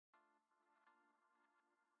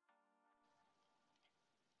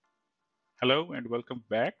Hello and welcome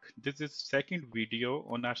back. This is second video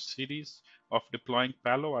on our series of deploying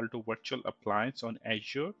Palo Alto Virtual Appliance on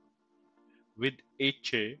Azure with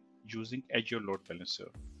HA using Azure Load Balancer.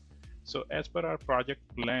 So as per our project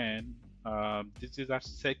plan, this is our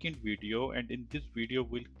second video, and in this video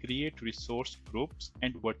we'll create resource groups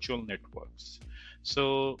and virtual networks.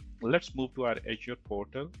 So let's move to our Azure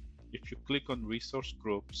portal. If you click on resource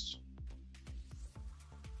groups,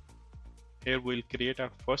 here we'll create our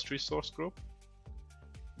first resource group.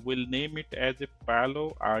 We'll name it as a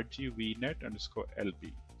Palo RG VNet underscore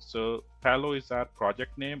LB. So Palo is our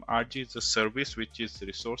project name, RG is a service which is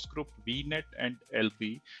resource group, VNet and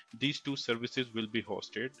LB. These two services will be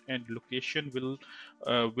hosted, and location will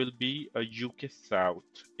be a UK South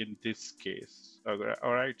in this case.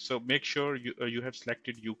 All right. So make sure you have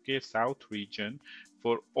selected UK South region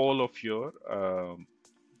for all of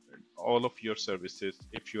your services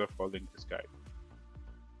if you are following this guide.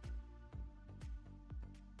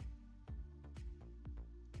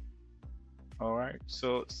 All right,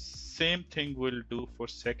 so same thing we'll do for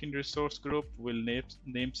second resource group. We'll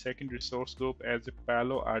name second resource group as a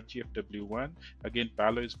Palo RGFW1. Again,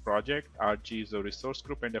 Palo is project, RG is a resource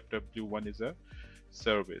group, and FW1 is a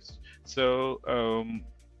service. So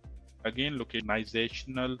again, look at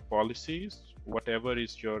organizational policies. Whatever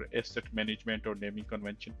is your asset management or naming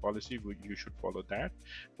convention policy, you should follow that.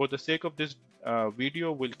 For the sake of this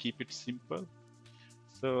video, we'll keep it simple.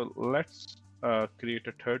 So let's create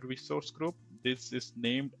a third resource group. This is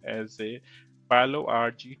named as a Palo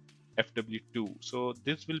RG FW2. So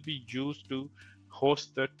this will be used to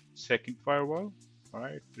host the second firewall. All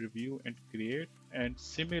right, review and create. And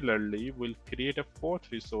similarly, we'll create a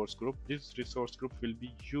fourth resource group. This resource group will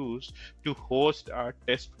be used to host our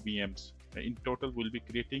test VMs. In total, we'll be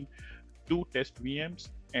creating 2 test VMs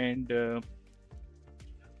and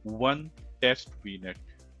 1 test VNet.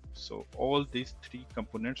 So all these 3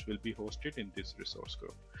 components will be hosted in this resource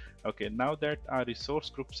group. Okay, now that our resource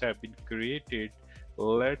groups have been created,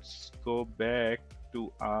 let's go back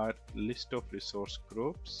to our list of resource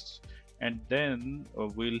groups, and then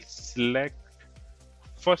we'll select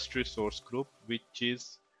first resource group, which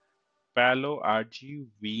is Palo RG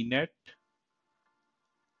VNet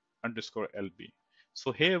underscore LB.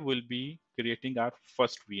 So here we'll be creating our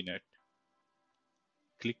first VNet.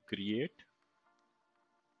 Click create,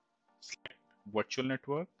 select virtual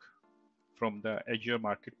network from the Azure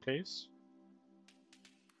Marketplace.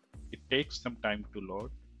 It takes some time to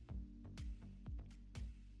load.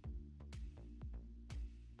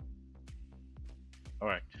 All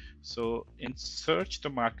right, so in search the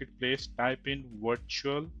marketplace, type in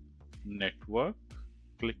virtual network,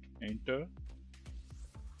 click enter.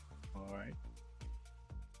 All right.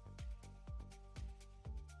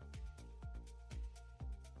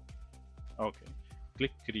 Okay,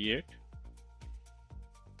 click create.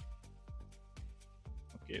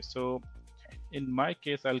 Okay, so in my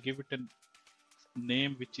case, I'll give it a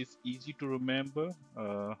name which is easy to remember,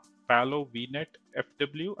 Palo VNet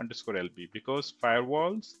FW underscore LB, because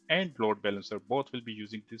firewalls and load balancer both will be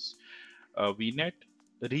using this VNet.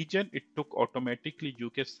 Region, it took automatically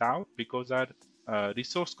UK South because our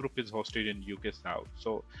resource group is hosted in UK South.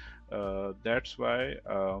 So that's why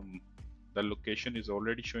the location is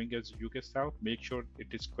already showing as UK South. Make sure it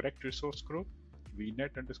is correct resource group.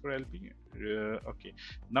 VNet underscore LB. Okay,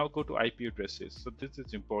 now go to IP addresses. So this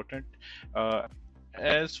is important.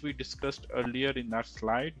 As we discussed earlier in our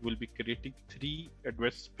slide, we'll be creating 3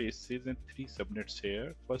 address spaces and 3 subnets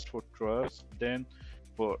here. First for trust, then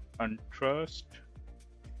for untrust.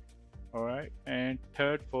 All right, and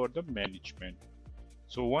third for the management.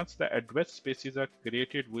 So once the address spaces are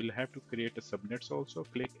created, we'll have to create a subnets also.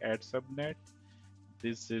 Click add subnet.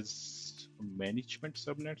 This is management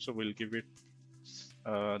subnet, so we'll give it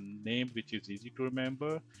a name which is easy to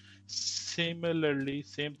remember. Similarly,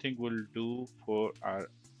 same thing we'll do for our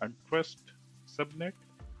untrust subnet,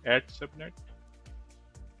 add subnet,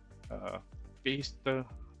 paste the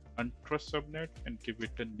untrust subnet and give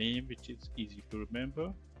it a name which is easy to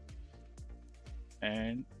remember.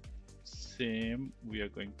 And same we are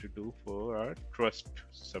going to do for our trust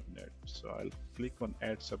subnet. So I'll click on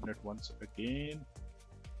add subnet once again,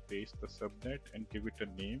 paste the subnet and give it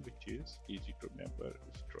a name which is easy to remember,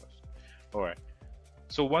 is trust. All right.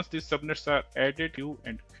 So once these subnets are added, you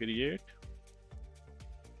and create.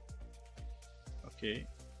 Okay,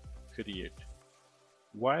 create.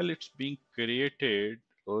 While it's being created,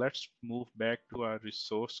 let's move back to our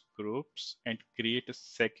resource groups and create a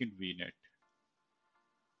second VNet.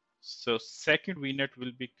 So second VNet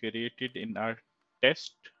will be created in our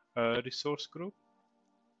test resource group.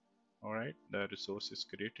 All right, the resource is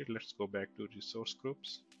created. Let's go back to resource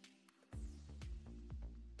groups.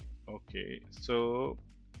 Okay, so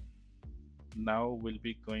now we'll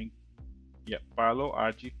be going, yeah, Palo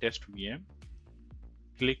RG test VM.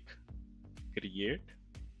 Click create.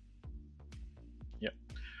 Yeah,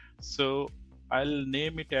 so I'll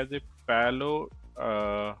name it as a Palo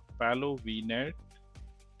VNet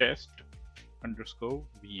test underscore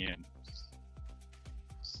VM.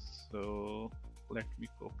 So let me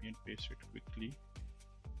copy and paste it quickly.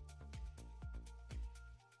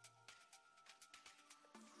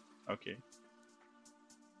 Okay,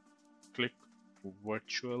 click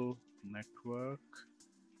virtual network.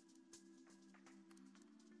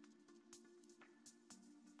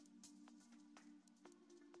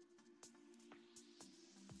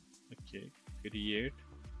 Okay, create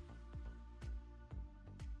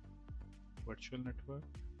virtual network.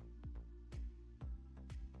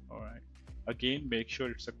 All right. Again, make sure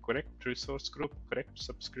it's a correct resource group, correct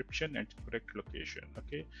subscription, and correct location.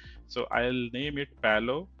 Okay. So I'll name it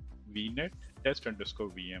Palo VNet test underscore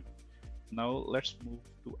VM. Now let's move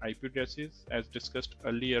to IP addresses. As discussed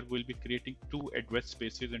earlier, we'll be creating 2 address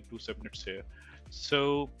spaces and 2 subnets here.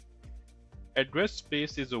 So address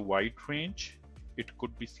space is a wide range. It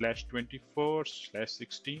could be /24,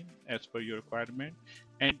 /16 as per your requirement.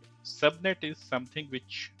 And subnet is something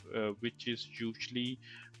which is usually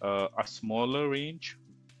a smaller range,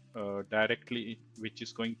 which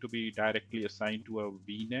is going to be directly assigned to a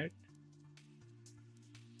VNet.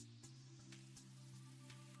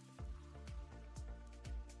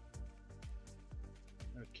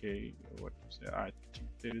 Okay, what is it? I think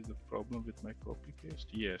there is a problem with my copy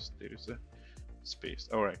paste. Yes, there is a space.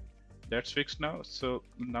 All right, that's fixed now. So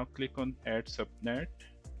now click on add subnet,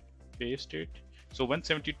 paste it. So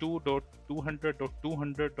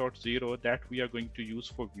 172.200.200.0 that we are going to use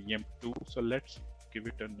for VM2. So let's give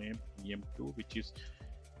it a name VM2, which is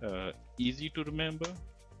easy to remember.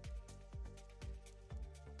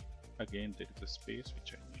 Again, there is a space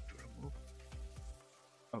which I need to remove.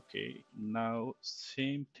 Okay, now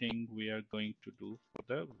same thing we are going to do for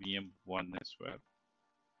the VM1 as well.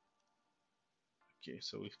 Okay,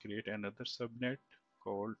 so we create another subnet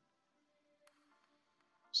called,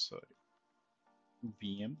 sorry,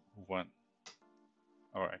 VM1.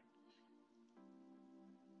 All right,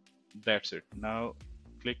 that's it. Now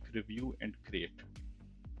click review and create.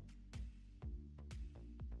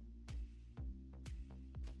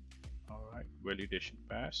 All right, validation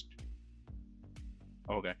passed.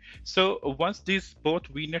 Okay, so once these both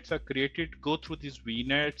VNets are created, go through these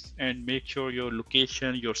VNets and make sure your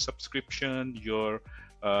location, your subscription, your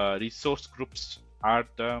resource groups are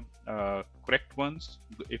the correct ones.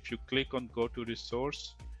 If you click on go to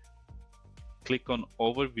resource, click on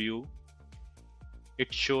overview,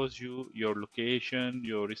 it shows you your location,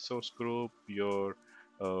 your resource group, your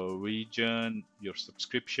region, your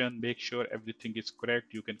subscription. Make sure everything is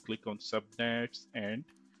correct. You can click on subnets and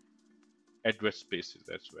address spaces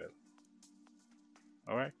as well.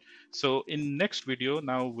 All right, so in next video,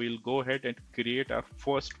 now we'll go ahead and create our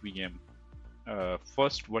first VM,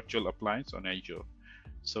 first virtual appliance on Azure.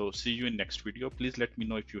 So see you in next video. Please let me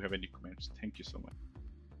know if you have any comments. Thank you so much.